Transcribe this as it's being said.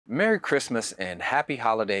Merry Christmas and happy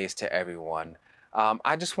holidays to everyone.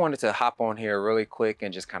 I just wanted to hop on here really quick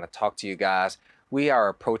and just kind of talk to you guys. We are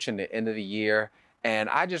approaching the end of the year, and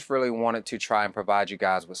I just really wanted to try and provide you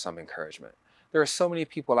guys with some encouragement. There are so many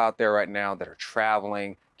people out there right now that are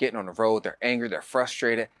traveling, getting on the road, they're angry, they're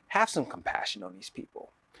frustrated. Have some compassion on these people.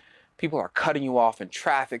 People are cutting you off in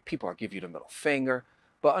traffic, people are giving you the middle finger.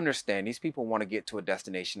 But understand, these people want to get to a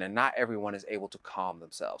destination, and not everyone is able to calm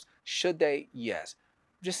themselves. Should they? Yes.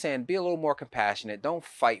 Just saying, be a little more compassionate. Don't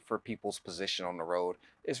fight for people's position on the road.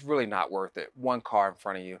 It's really not worth it. One car in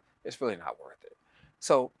front of you, it's really not worth it.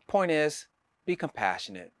 So, point is, be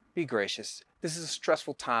compassionate, be gracious. This is a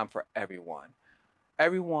stressful time for everyone.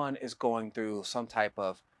 Everyone is going through some type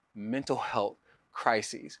of mental health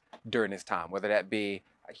crises during this time, whether that be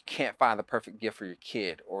you can't find the perfect gift for your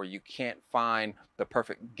kid, or you can't find the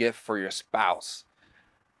perfect gift for your spouse.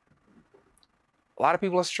 A lot of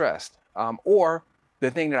people are stressed. Or the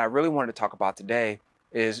thing that I really wanted to talk about today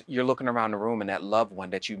is you're looking around the room and that loved one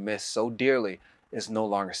that you miss so dearly is no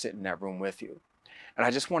longer sitting in that room with you. And I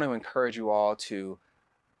just want to encourage you all to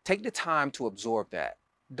take the time to absorb that.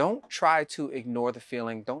 Don't try to ignore the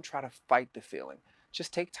feeling. Don't try to fight the feeling.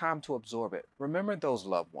 Just take time to absorb it. Remember those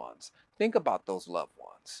loved ones. Think about those loved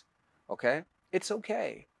ones. Okay? It's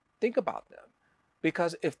okay. Think about them.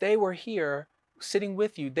 Because if they were here sitting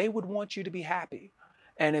with you, they would want you to be happy.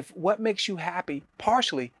 And if what makes you happy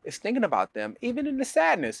partially is thinking about them, even in the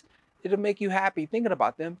sadness, it'll make you happy thinking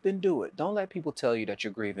about them, then do it. Don't let people tell you that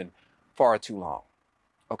you're grieving far too long.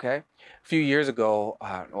 Okay. A few years ago,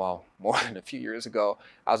 well, more than a few years ago,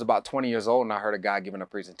 I was about 20 years old and I heard a guy giving a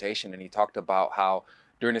presentation and he talked about how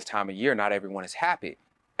during this time of year, not everyone is happy.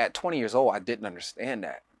 At 20 years old, I didn't understand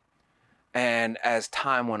that. And as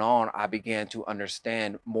time went on, I began to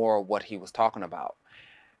understand more of what he was talking about.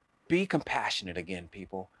 Be compassionate again,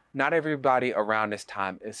 people. Not everybody around this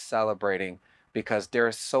time is celebrating because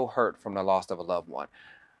they're so hurt from the loss of a loved one.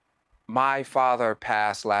 My father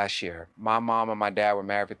passed last year. My mom and my dad were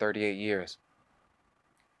married for 38 years.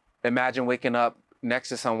 Imagine waking up next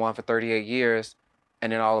to someone for 38 years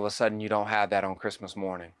and then all of a sudden you don't have that on Christmas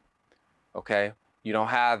morning. Okay? You don't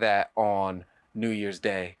have that on New Year's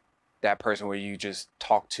Day. That person where you just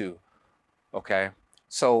talk to. Okay?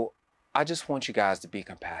 So I just want you guys to be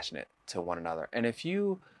compassionate to one another. And if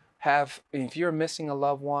you're missing a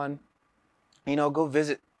loved one, go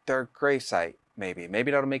visit their gravesite. Maybe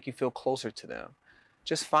that'll make you feel closer to them.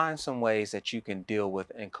 Just find some ways that you can deal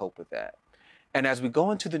with and cope with that. And as we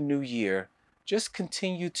go into the new year, just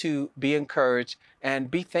continue to be encouraged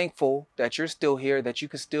and be thankful that you're still here, that you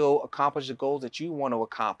can still accomplish the goals that you want to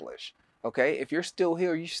accomplish. Okay? If you're still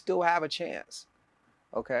here, you still have a chance.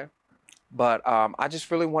 Okay? But I just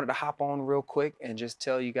really wanted to hop on real quick and just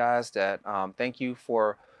tell you guys that thank you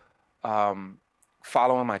for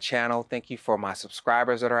following my channel. Thank you for my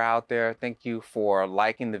subscribers that are out there. Thank you for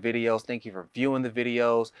liking the videos. Thank you for viewing the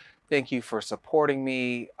videos. Thank you for supporting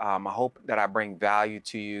me. I hope that I bring value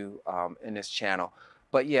to you in this channel.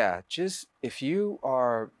 But yeah, just if you're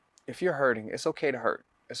hurting, it's okay to hurt.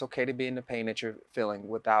 It's okay to be in the pain that you're feeling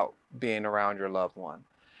without being around your loved one.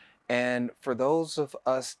 And for those of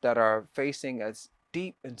us that are facing a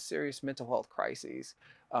deep and serious mental health crises,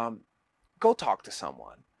 go talk to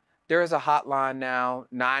someone. There is a hotline now,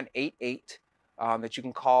 988, that you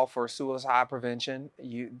can call for suicide prevention.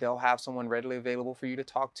 They'll have someone readily available for you to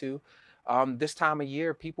talk to. This time of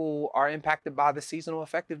year, people are impacted by the seasonal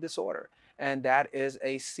affective disorder, and that is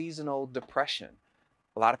a seasonal depression.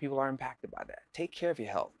 A lot of people are impacted by that. Take care of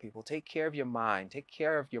your health, people. Take care of your mind. Take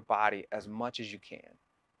care of your body as much as you can.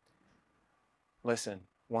 Listen,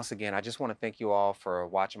 once again, I just want to thank you all for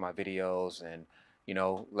watching my videos and,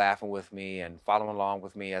 laughing with me and following along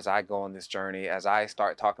with me as I go on this journey, as I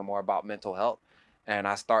start talking more about mental health and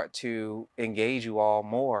I start to engage you all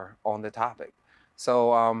more on the topic.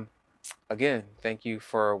 So, again, thank you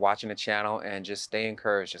for watching the channel and just stay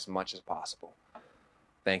encouraged as much as possible.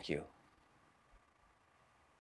 Thank you.